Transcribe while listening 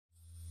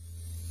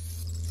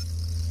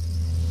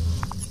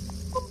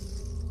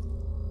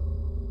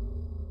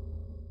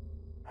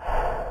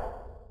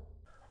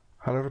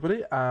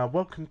everybody, and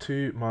welcome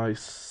to my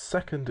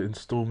second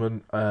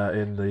instalment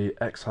in the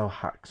Excel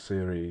hack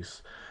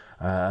series.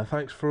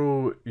 Thanks for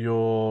all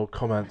your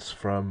comments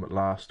from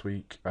last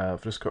week.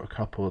 I've just got a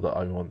couple that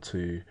I want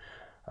to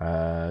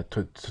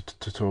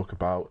talk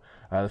about.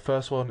 The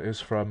first one is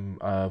from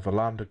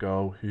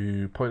Valandergo,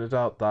 who pointed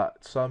out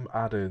that some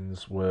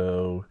add-ins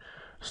will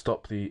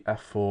stop the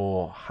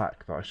F4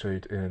 hack that I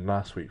showed in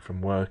last week from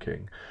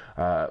working.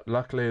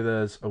 Luckily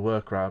there's a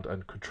workaround,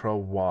 and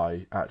Control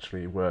Y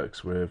actually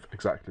works with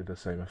exactly the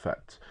same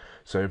effect.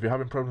 So if you're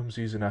having problems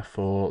using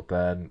F4,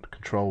 then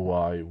Control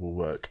Y will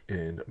work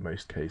in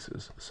most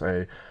cases.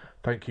 So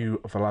thank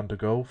you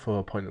Valandergo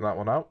for pointing that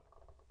one out.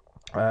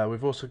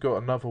 We've also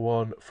got another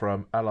one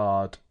from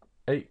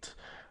Ellard8,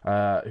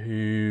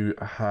 who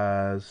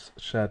has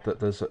shared that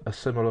there's a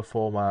similar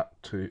formula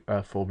to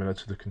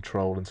the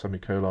control and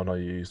semicolon I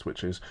used,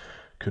 which is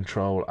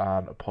control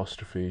and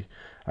apostrophe.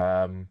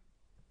 And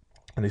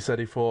he said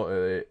he thought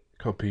it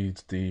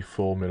copied the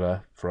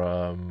formula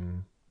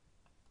from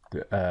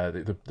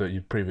that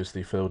you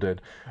previously filled in.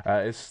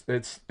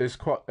 It's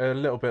quite a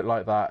little bit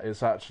like that.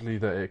 It's actually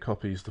that it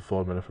copies the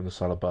formula from the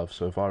cell above.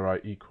 So if I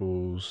write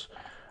equals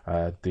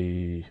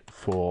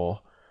D4,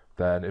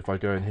 then if I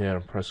go in here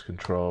and press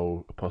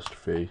control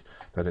apostrophe,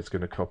 then it's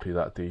going to copy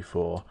that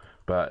D4.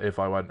 But if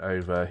I went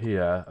over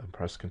here and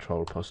press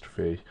control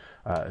apostrophe,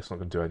 it's not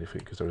going to do anything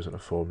because there isn't a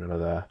formula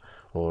there.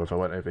 Or if I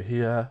went over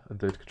here and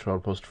did control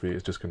apostrophe,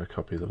 it's just going to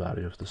copy the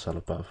value of the cell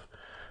above.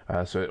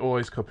 So it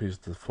always copies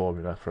the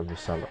formula from the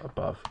cell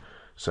above.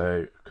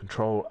 So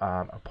control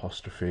and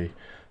apostrophe.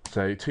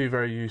 So two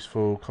very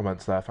useful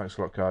comments there. Thanks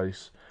a lot,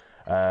 guys.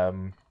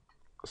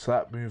 So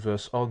that moves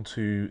us on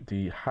to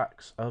the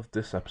hacks of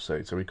this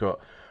episode. So we've got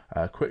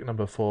quick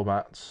number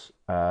formats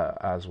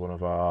as one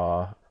of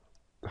our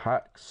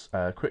hacks,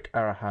 quick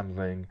error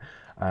handling,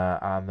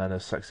 and then a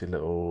sexy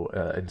little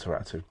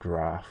interactive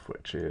graph,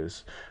 which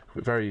is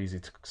very easy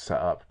to set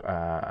up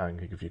and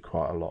can give you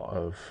quite a lot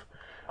of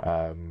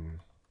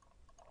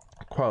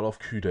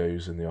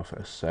kudos in the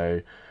office.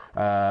 So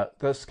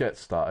let's get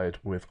started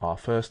with our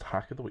first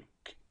hack of the week.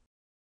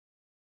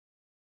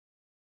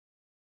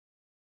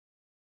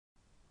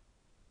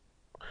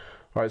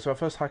 Right, so our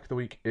first hack of the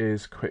week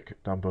is quick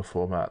number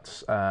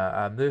formats,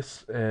 and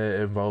this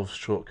involves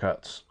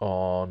shortcuts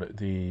on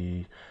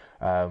the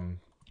on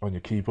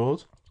your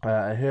keyboard.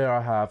 Here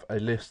I have a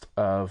list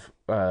of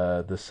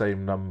the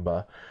same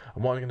number,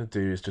 and what I'm going to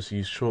do is just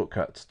use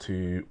shortcuts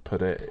to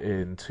put it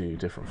into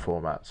different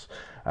formats,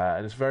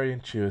 and it's very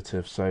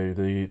intuitive. So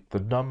the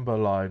number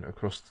line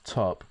across the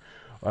top,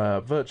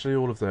 virtually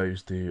all of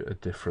those do a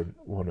different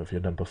one of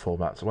your number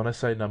formats. And when I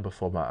say number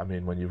format, I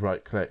mean when you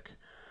right click,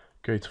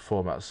 go to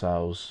format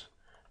cells,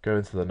 go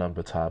into the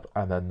number tab,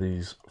 and then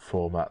these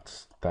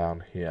formats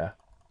down here.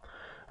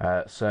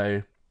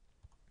 So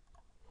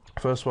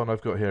first one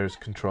I've got here is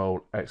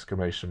control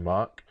exclamation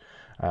mark.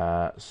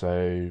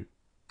 So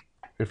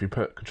if you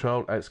put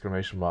control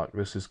exclamation mark,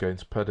 this is going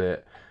to put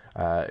it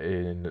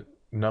in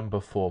number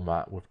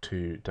format with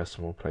 2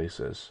 decimal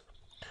places.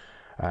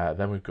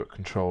 Then we've got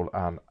control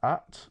and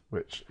at,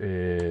 which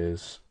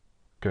is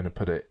going to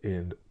put it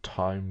in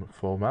time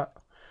format.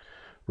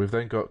 We've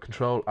then got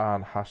control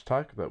and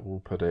hashtag that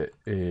will put it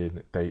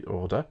in date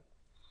order.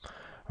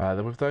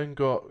 Then we've then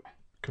got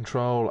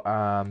control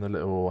and the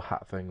little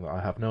hat thing that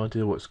I have no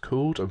idea what it's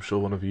called. I'm sure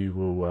one of you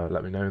will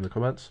let me know in the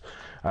comments.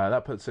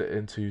 That puts it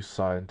into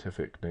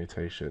scientific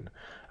notation.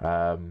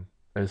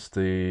 It's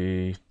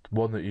the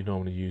one that you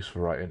normally use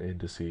for writing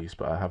indices,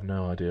 but I have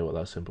no idea what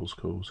that symbol's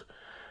called.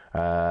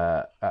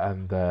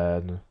 And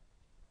then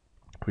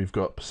we've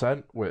got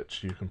 %,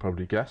 which you can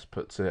probably guess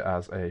puts it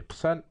as a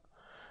 %.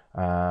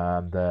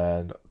 And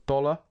then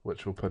dollar,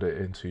 which will put it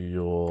into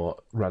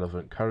your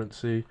relevant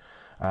currency,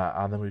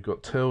 and then we've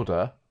got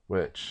tilde,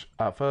 which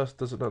at first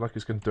doesn't look like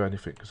it's going to do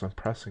anything because I'm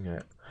pressing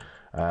it,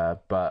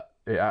 but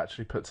it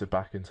actually puts it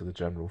back into the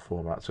general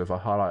format. So if I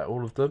highlight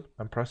all of them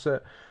and press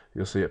it,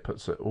 you'll see it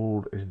puts it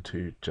all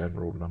into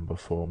general number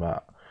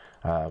format,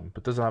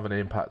 but doesn't have any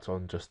impact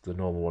on just the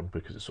normal one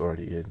because it's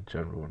already in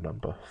general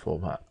number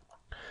format.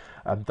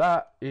 And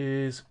that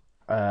is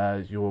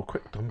your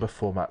quick number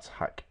formats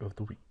hack of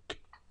the week.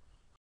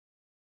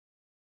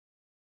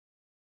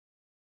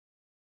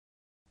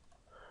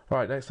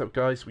 Right, next up,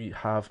 guys, we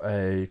have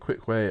a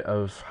quick way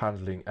of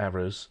handling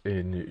errors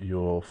in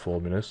your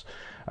formulas,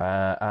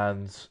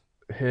 and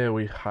here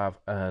we have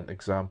an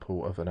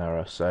example of an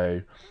error.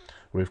 So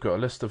we've got a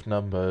list of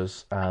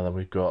numbers, and then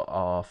we've got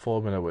our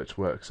formula which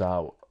works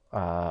out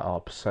our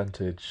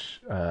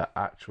percentage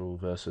actual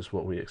versus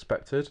what we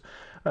expected.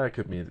 It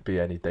could be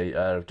any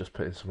data. I've just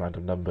put in some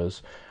random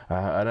numbers,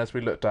 and as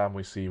we look down,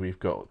 we see we've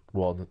got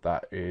one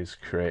that is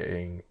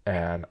creating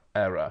an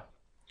error.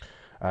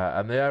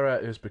 And the error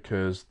is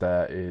because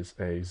there is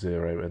a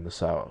 0 in the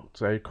cell.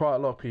 So quite a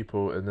lot of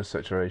people in this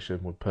situation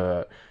would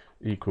put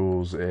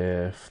equals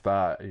if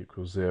that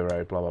equals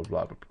 0, blah, blah,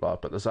 blah, blah, blah.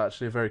 But there's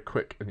actually a very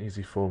quick and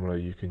easy formula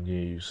you can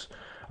use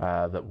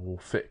that will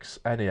fix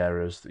any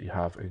errors that you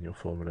have in your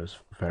formulas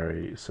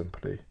very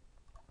simply.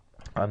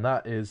 And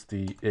that is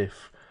the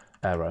if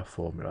IFERROR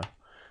formula.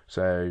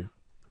 So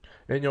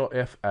in your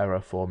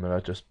IFERROR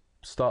formula, just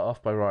start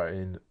off by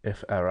writing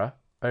IFERROR,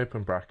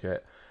 open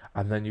bracket,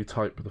 and then you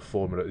type the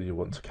formula that you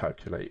want to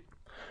calculate.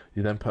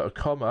 You then put a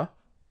comma,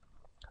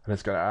 and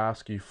it's going to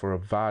ask you for a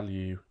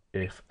value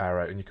if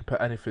error, and you can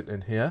put anything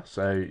in here.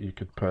 So you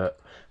could put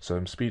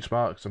some speech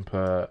marks and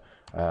put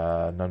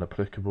none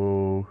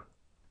applicable,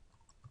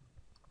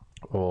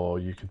 or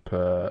you could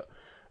put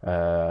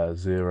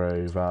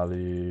 0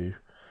 value,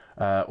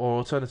 or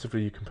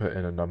alternatively you can put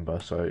in a number,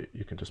 so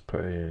you can just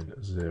put in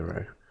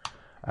 0.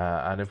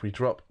 And if we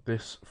drop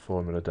this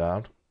formula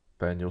down,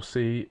 then you'll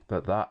see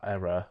that that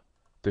error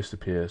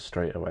disappears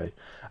straight away,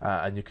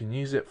 and you can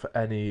use it for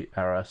any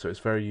error. So it's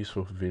very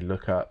useful for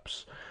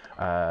VLOOKUPs.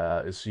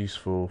 It's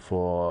useful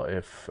for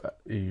if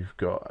you've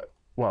got,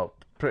 well,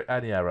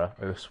 any error,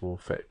 this will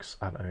fix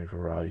and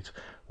override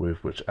with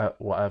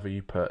whatever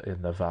you put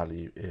in the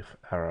value if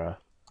error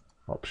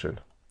option.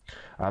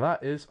 And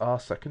that is our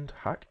second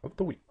hack of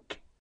the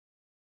week.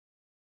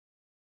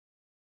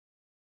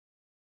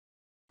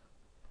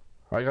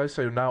 Right guys,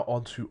 so now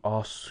on to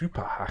our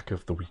super hack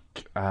of the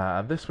week.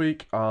 And this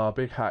week our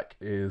big hack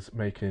is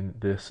making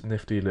this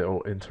nifty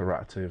little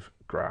interactive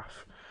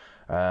graph.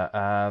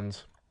 And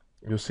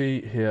you'll see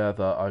here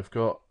that I've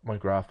got my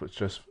graph,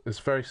 which it's a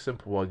very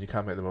simple one. You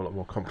can make them a lot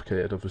more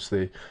complicated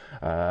obviously,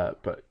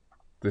 but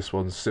this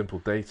one's simple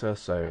data,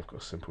 so I've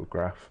got a simple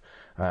graph.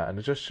 And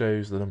it just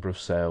shows the number of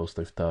sales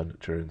they've done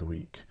during the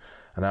week.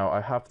 And now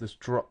I have this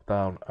drop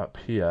down up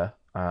here,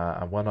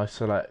 and when I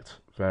select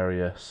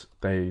various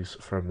days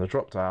from the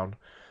drop down,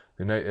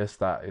 you notice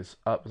that it's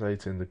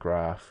updating the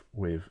graph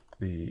with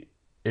the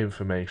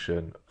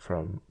information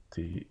from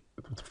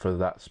for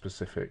that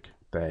specific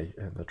day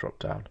in the drop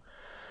down.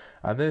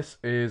 And this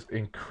is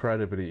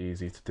incredibly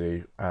easy to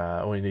do.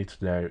 All you need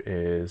to know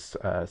is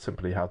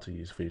simply how to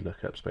use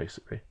VLOOKUPs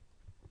basically.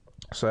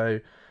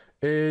 So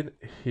in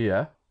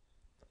here,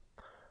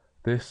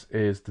 this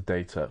is the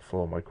data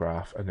for my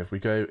graph, and if we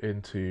go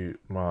into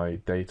my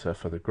data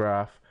for the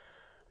graph,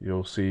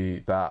 you'll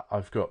see that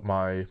I've got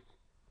my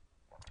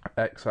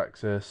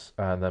x-axis,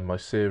 and then my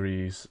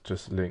series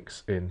just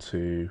links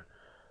into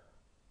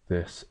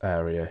this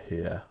area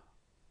here.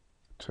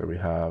 So we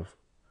have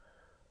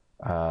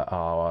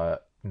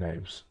our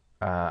names,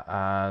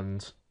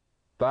 and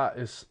that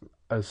is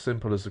as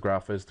simple as the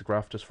graph is. The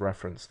graph just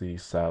references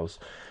these cells.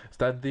 It's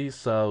then these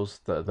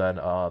cells that then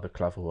are the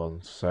clever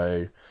ones.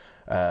 So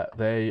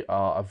they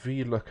are a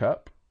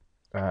VLOOKUP,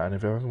 and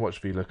if you haven't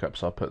watched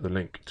VLOOKUPs, I'll put the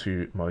link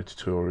to my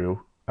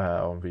tutorial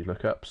on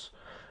VLOOKUPs,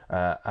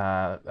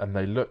 and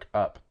they look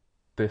up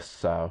this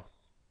cell,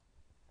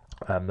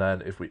 and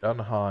then if we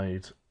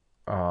unhide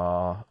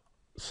our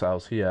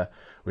cells here,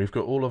 we've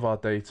got all of our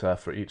data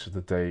for each of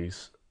the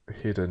days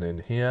hidden in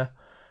here,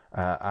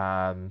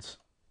 and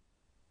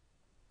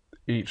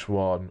each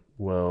one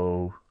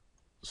will,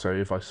 so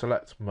if I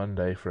select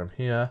Monday from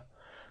here,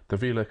 the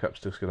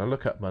VLOOKUP's just going to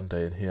look up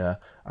Monday in here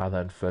and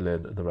then fill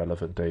in the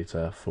relevant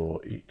data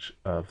for each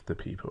of the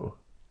people.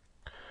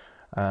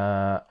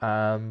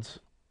 And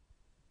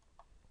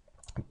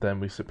then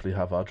we simply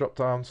have our drop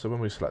down. So when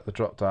we select the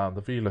drop down,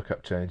 the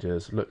VLOOKUP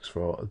changes, looks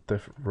for a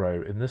different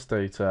row in this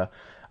data,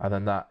 and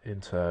then that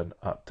in turn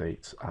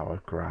updates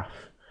our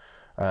graph.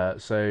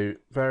 So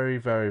very,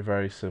 very,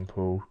 very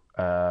simple,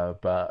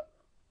 but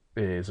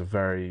it is a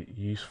very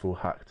useful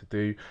hack to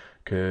do,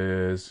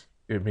 because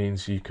it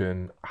means you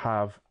can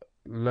have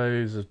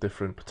loads of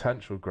different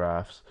potential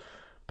graphs,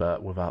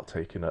 but without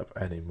taking up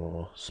any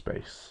more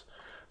space.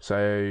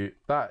 So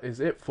that is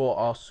it for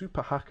our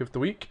super hack of the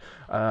week.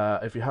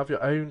 If you have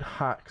your own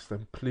hacks,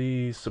 then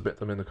please submit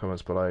them in the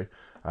comments below,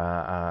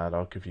 and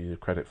I'll give you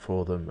credit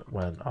for them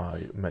when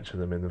I mention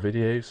them in the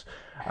videos.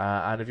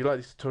 And if you like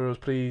these tutorials,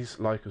 please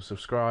like or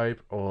subscribe,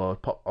 or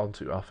pop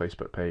onto our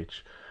Facebook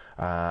page.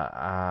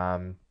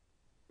 And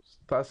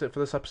that's it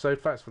for this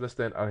episode. Thanks for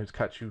listening, and I hope to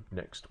catch you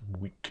next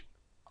week.